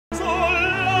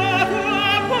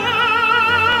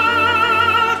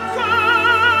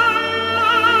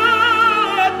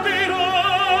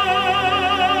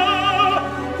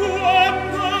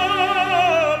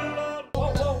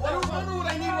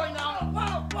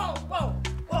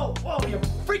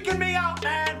out,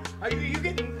 man. Are you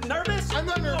getting nervous? I'm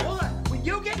not nervous. Oh, hold on. When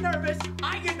you get nervous,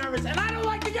 I get nervous, and I don't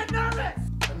like to get nervous.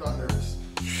 I'm not nervous.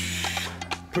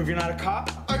 Prove you're not a cop?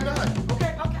 I'm not.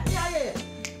 Okay,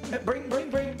 yeah. Bring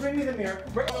me the mirror.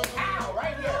 Ow,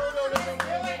 right here.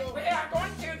 No. We are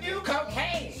going to do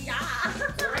cocaine. Yeah.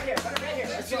 Right here, put it right here.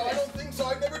 Let's do I this. don't think so.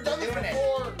 I've never done this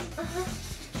before.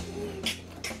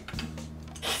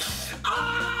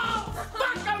 Oh,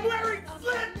 fuck, I'm wearing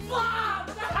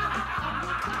flip-flops.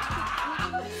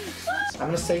 I'm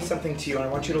gonna say something to you, and I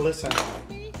want you to listen.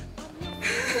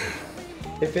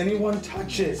 If anyone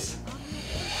touches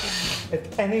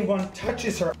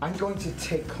her, I'm going to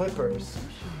take clippers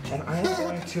and I'm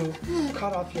going to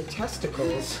cut off your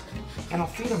testicles and I'll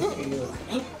feed them to you.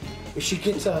 If she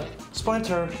gets a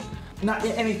splinter, not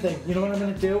anything, you know what I'm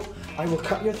going to do? I will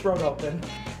cut your throat open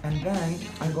and then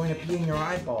I'm going to pee in your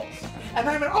eyeballs. And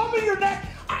then I'm going to open your neck.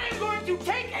 I am going to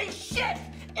take a shit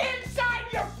inside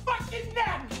your fucking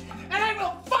neck. And I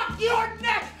will fuck your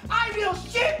neck. I will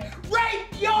shit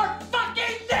rape your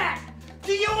fucking neck.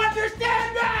 Do you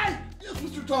understand me? Yes,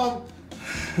 Mr. Tom.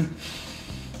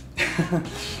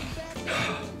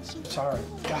 Sorry,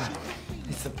 God.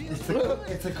 It's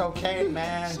the cocaine,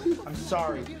 man. I'm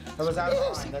sorry. It was out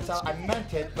of line. That's how I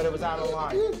meant it, but it was out of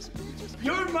line.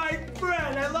 You're my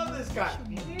friend. I love this guy.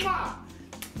 Mwah.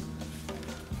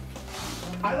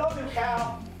 I love you,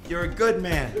 Cal. You're a good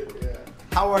man. Yeah.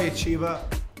 How are you, Chiba?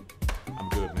 I'm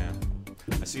good, man.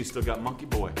 I see you still got Monkey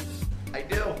Boy. I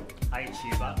do. Hi,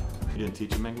 Chiba. You didn't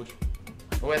teach him English?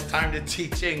 Well, it's time to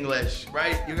teach English,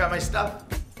 right? You got my stuff?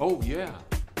 Oh, yeah.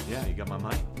 Yeah, you got my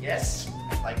money? Yes.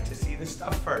 I'd like to see the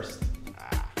stuff first.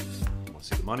 Want to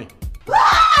see the money?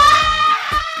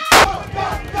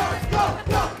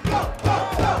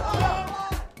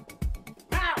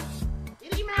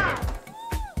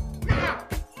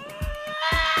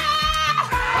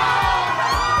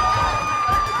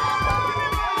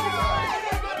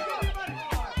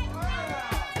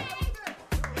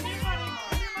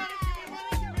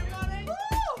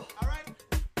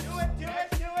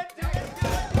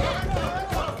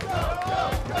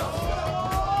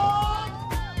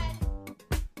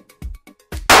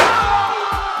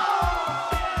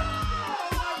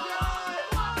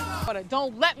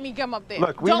 Don't let me come up there.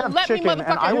 Look, we don't have let chicken, me, and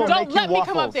motherfucker. I will don't make let you me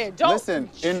waffles. come up there. Don't. Listen,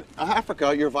 in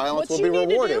Africa, your violence what will you be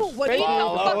need rewarded. To do, what you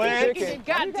Follow need it. to fucking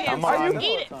goddamn Come on.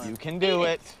 eat it. You can do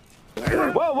it.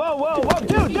 Whoa,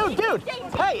 dude.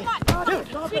 Hey,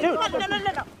 dude.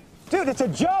 No. Dude, it's a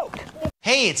joke.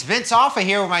 Hey, it's Vince Offa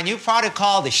here with my new product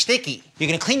called the Sticky. You're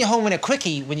gonna clean your home in a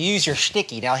quickie when you use your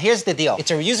Sticky. Now, here's the deal.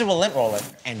 It's a reusable lint roller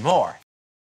and more.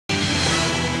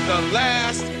 The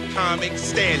last comic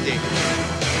standing.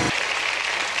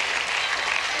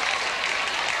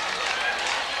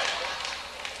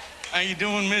 How you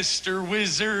doing, Mr.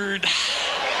 Wizard?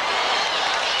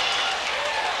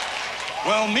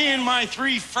 Well, me and my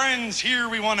three friends here,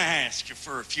 we want to ask you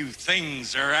for a few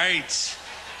things, all right?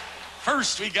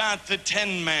 First, we got the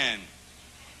 10 Man.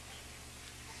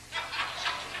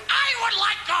 I would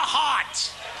like a heart.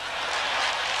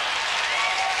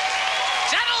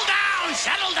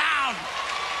 Settle down.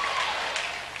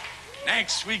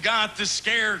 Next, we got the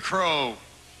Scarecrow.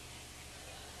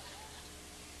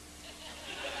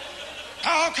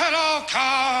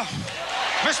 Talka,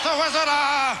 Mr. Wizard,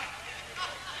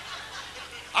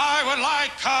 I would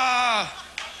like,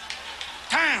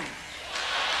 damn.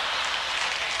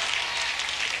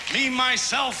 Me,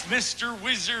 myself, Mr.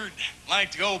 Wizard, like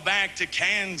to go back to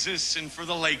Kansas and for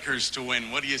the Lakers to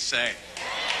win. What do you say?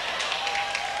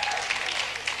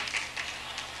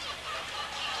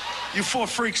 You four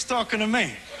freaks talking to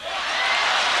me.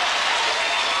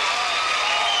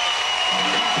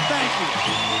 Thank you.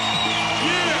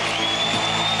 Yeah.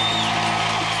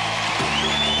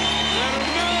 Let 'em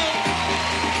know.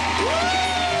 Woo!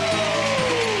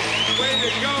 Way to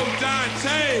go,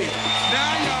 Dante.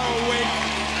 Now y'all wait.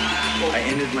 I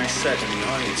ended my set and the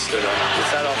audience stood up.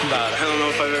 What's that all about? I don't know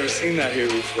if I've ever seen that here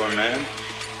before, man.